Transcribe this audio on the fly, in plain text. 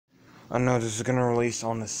I know this is gonna release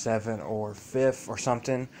on the 7th or 5th or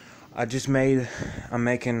something. I'm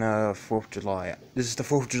making a 4th of July. This is the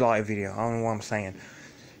 4th of July video. I don't know what I'm saying.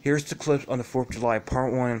 Here's the clips on the 4th of July,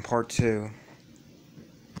 part 1 and part 2. You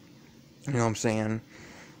know what I'm saying?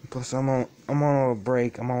 Plus, I'm on a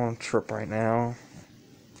break. I'm on a trip right now.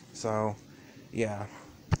 So, yeah.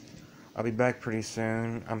 I'll be back pretty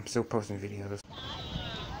soon. I'm still posting videos.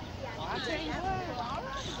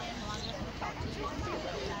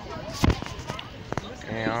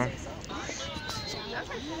 Yeah.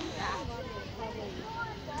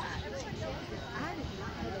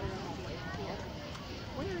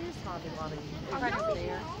 Where is Hobby Lobby? Right up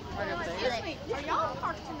there. Right up there. Excuse me, are y'all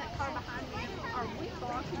parked in that car behind me? Are we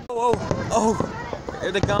blocking? Oh,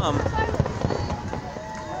 here they come.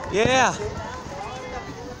 Yeah.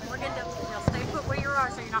 We're going to stay put where you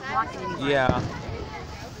are so you're not blocking anything. Yeah.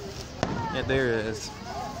 Yeah, there it is.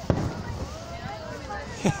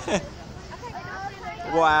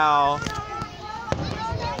 Wow.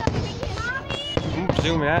 I'm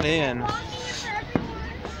zooming that in.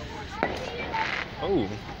 Oh.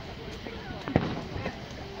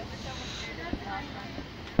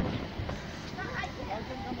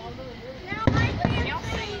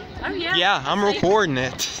 Oh, yeah. Yeah, I'm recording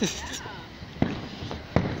it.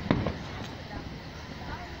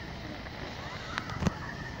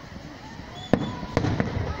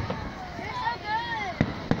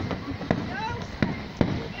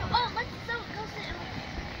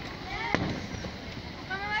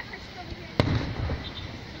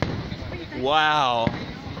 Wow.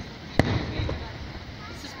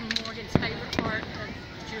 This is Morgan's favorite part of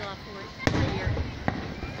July 4th year.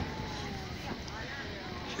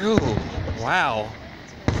 Ooh, wow.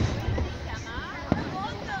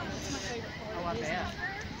 Oh, I bet.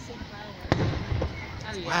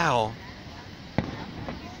 Oh, yeah. Wow.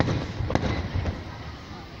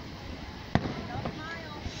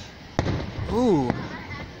 Ooh.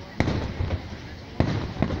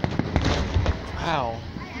 Wow.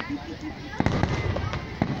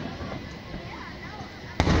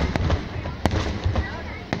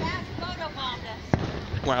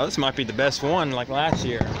 Wow, this might be the best one, like last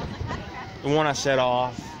year. The one I set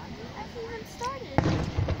off.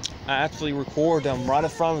 I actually record them right in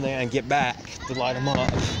front of there and get back to light them up.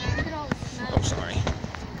 Oh, sorry.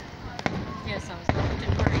 Yes, I was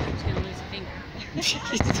worried he was going to lose a finger.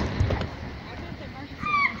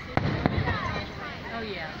 Oh,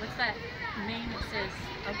 yeah. What's that meme that says,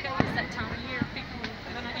 okay, it's that time of year people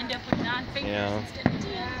are going to end up with 9 fingers instead of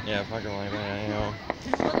 10? Yeah, fucking like that, you know.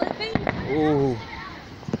 Will it be? Ooh.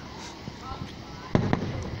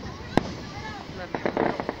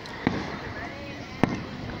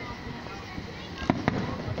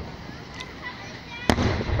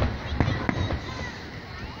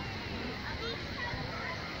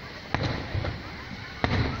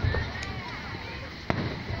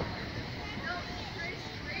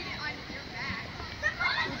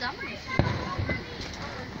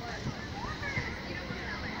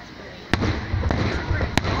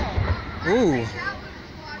 Ooh.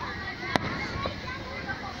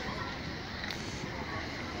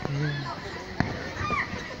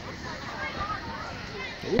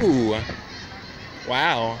 Ooh.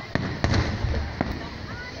 Wow.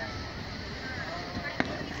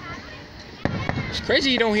 It's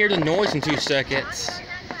crazy you don't hear the noise in 2 seconds.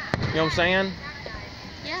 You know what I'm saying?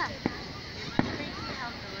 Yeah.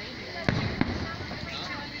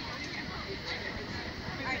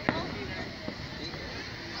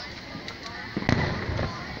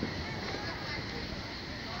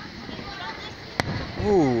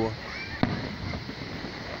 Ooh.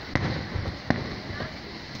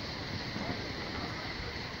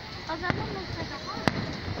 Oh, that one looks like a heart.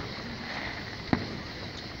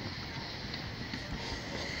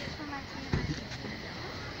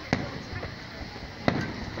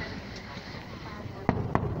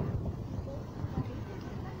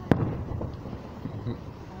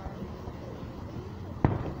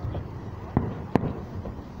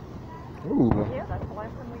 Ooh. Yeah, that's the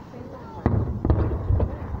last time we've seen this one.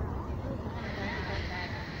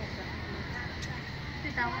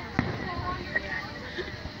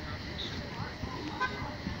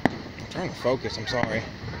 I'm trying to focus, I'm sorry.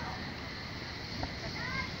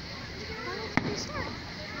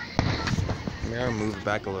 We gotta move it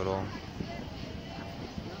back a little.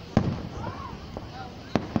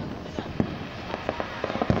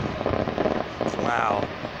 Wow.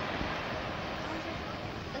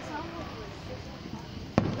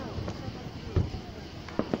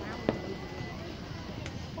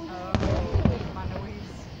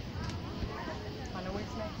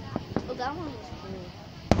 Oh, that one was cool.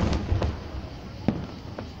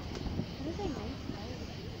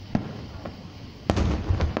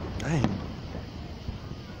 Dang.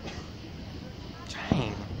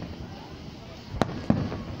 Dang.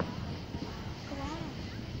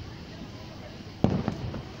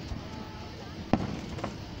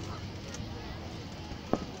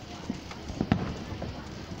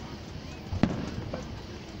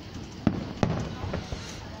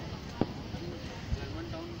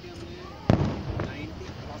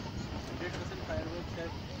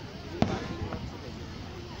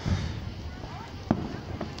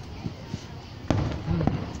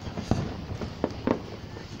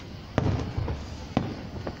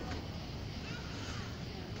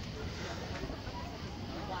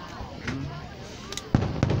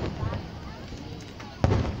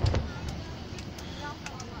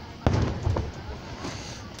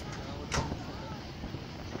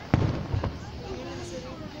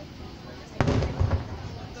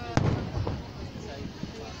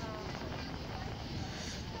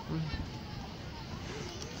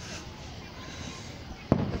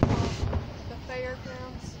 The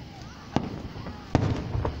fairgrounds.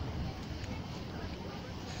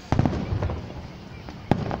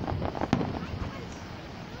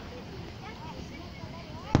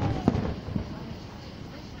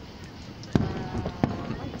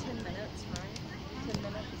 Like 10 minutes, right? 10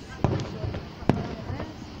 minutes.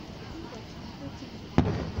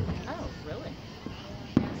 Oh, really?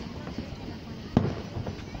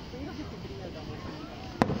 We don't get the video the whole time.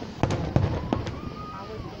 I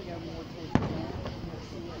would video more towards the end. You'll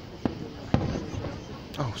see it because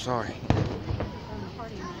Oh, sorry.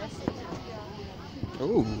 party message.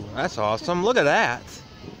 Ooh, that's awesome. Look at that.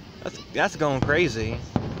 That's going crazy.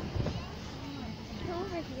 Go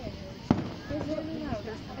over here. There's literally No,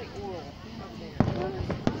 there's probably oral up there.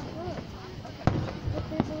 look. Look,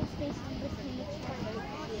 there's a little space in between each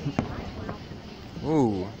one.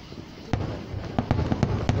 Ooh.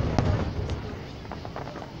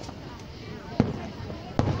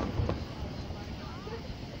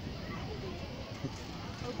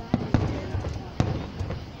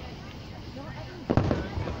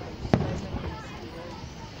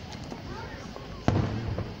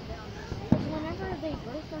 Because whenever they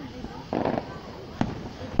birth them, they birth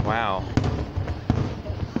Wow.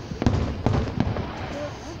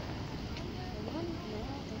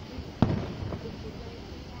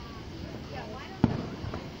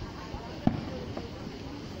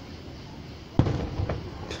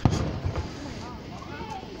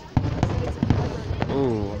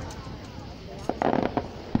 Ooh.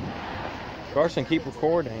 Carson, keep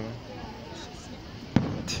recording.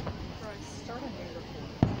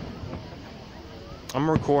 I'm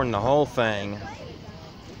recording the whole thing.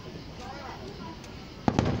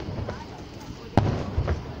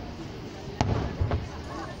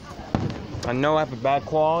 I know I have a bad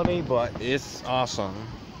quality, but it's awesome.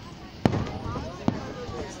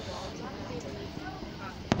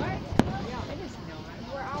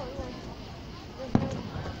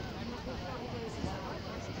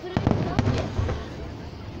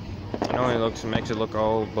 I know makes it look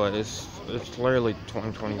old, but it's literally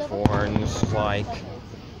 2024, and this is like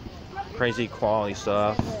crazy quality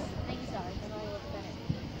stuff.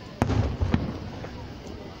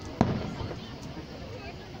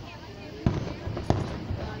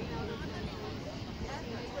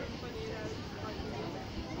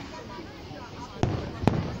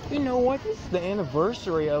 You know what? This is the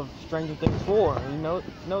anniversary of Stranger Things 4. You know,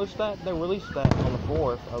 notice that? They released that on the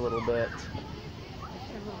 4th a little bit.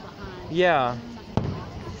 Yeah.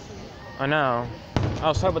 I know. I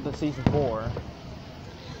was talking about the season 4.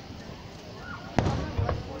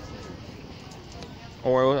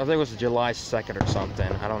 Or I think it was July 2nd or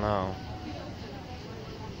something. I don't know.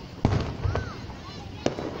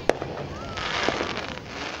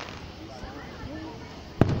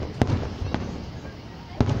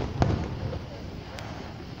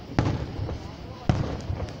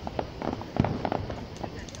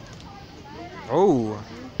 Oh.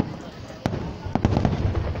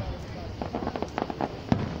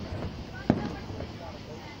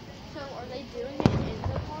 So are they doing it in the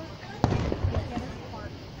park? Yeah, there's a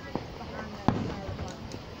park behind the side of the park.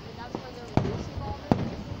 And that's where they're releasing all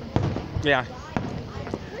this? Yeah.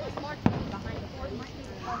 It's pretty smart to be behind the park. Might be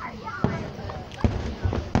the park.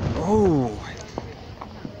 Oh.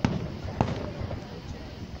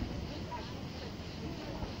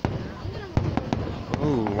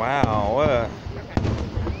 Oh, wow. What?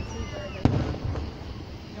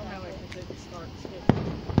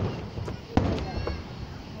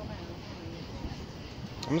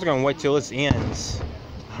 I'm just gonna wait till this ends.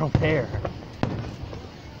 I don't care.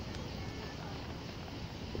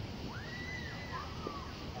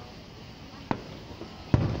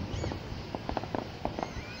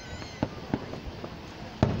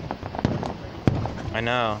 I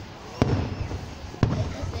know.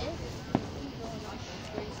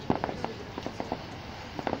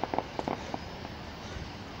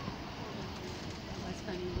 That's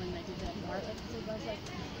funny when they did that in Martha, because I was like,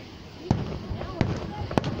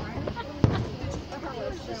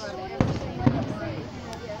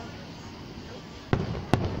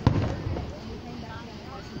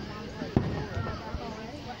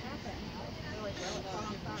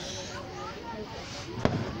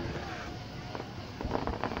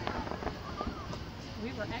 we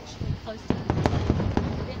were actually close to the we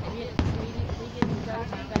didn't go to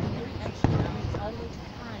the back. We actually moved all the way to the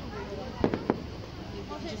front.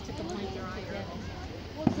 We just took a blanket right there.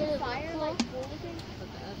 Was the fire like full again? But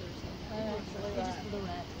the others, they just blew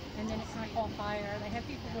it. And then it's not all fire. They have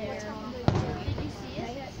people there. Did you see it?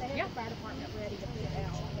 Yeah. Fire department ready to put it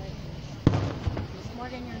out.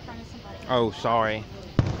 Morgan, you're in front of somebody. Oh, sorry.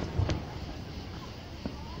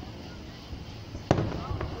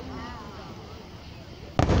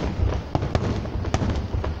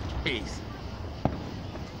 Jeez.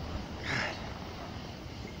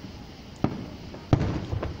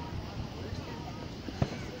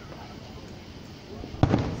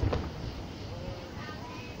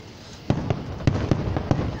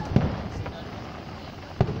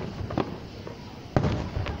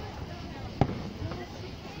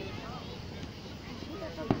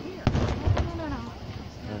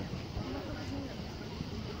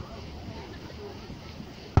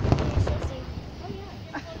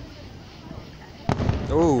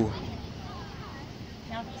 Ooh.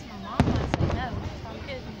 Now, if it's my mom, I say no. I'm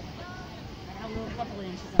kidding. I got a little couple of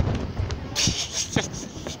inches of it.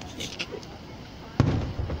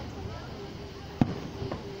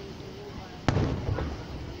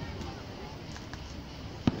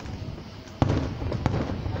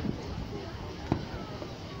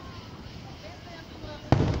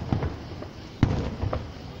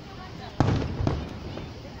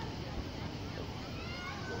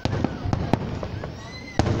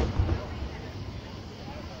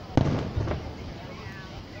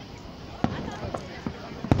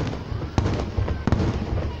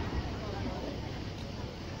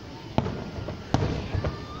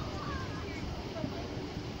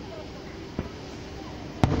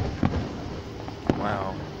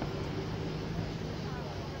 Wow.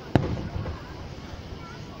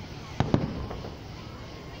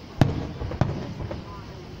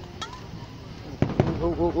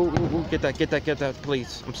 Ooh, get that,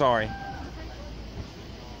 please. I'm sorry.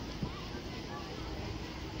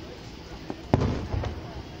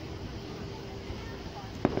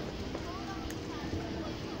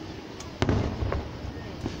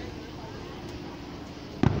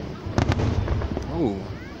 Ooh.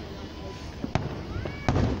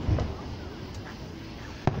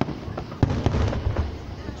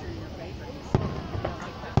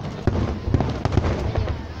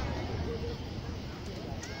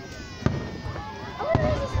 Oh,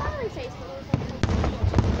 there's a smiley face.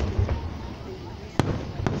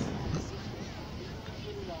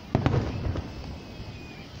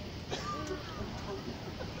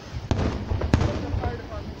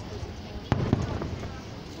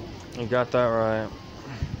 You got that right.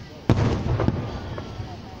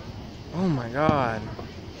 Oh my god.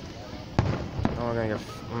 Oh, we're gonna get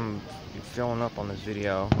filling up on this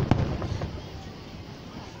video.